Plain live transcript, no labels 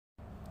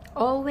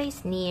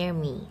Always near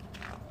me.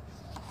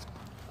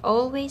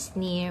 Always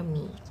near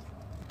me.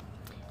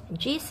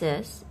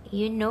 Jesus,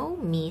 you know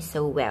me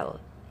so well.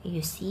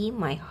 You see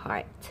my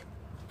heart.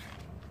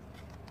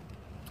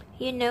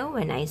 You know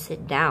when I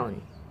sit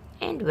down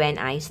and when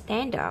I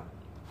stand up.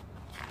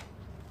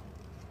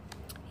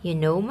 You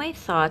know my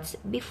thoughts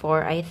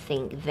before I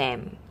think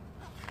them.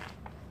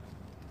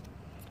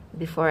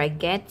 Before I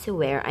get to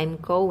where I'm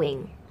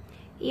going,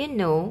 you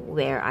know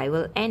where I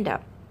will end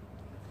up.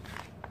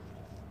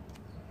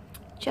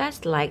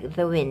 Just like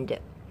the wind,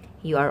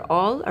 you are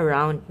all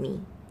around me.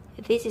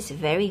 This is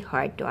very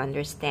hard to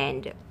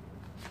understand.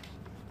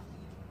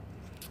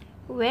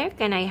 Where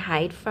can I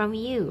hide from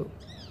you?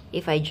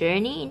 If I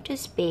journey into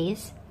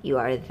space, you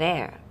are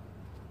there.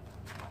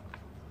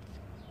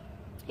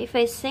 If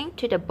I sink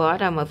to the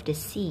bottom of the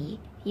sea,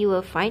 you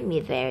will find me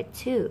there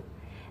too.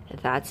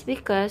 That's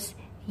because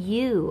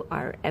you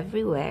are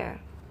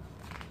everywhere.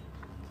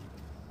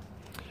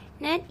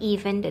 Not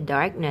even the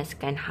darkness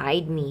can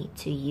hide me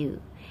to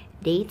you.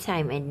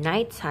 Daytime and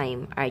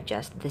nighttime are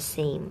just the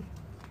same.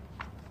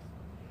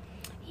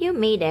 You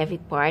made every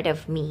part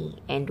of me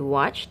and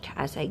watched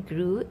as I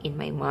grew in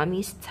my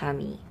mommy's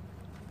tummy.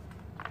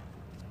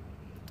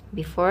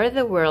 Before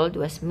the world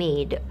was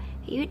made,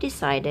 you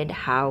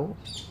decided how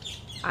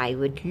I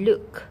would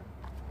look.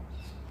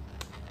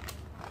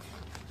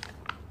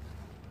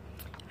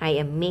 I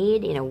am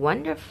made in a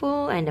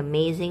wonderful and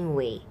amazing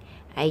way.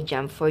 I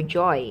jump for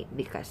joy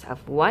because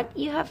of what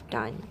you have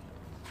done.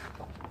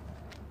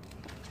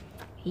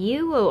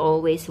 You will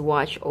always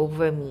watch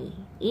over me.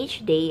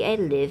 Each day I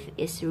live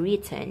is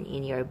written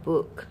in your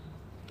book.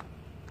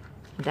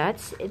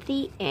 That's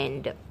the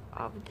end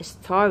of the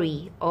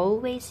story,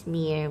 Always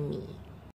Near Me.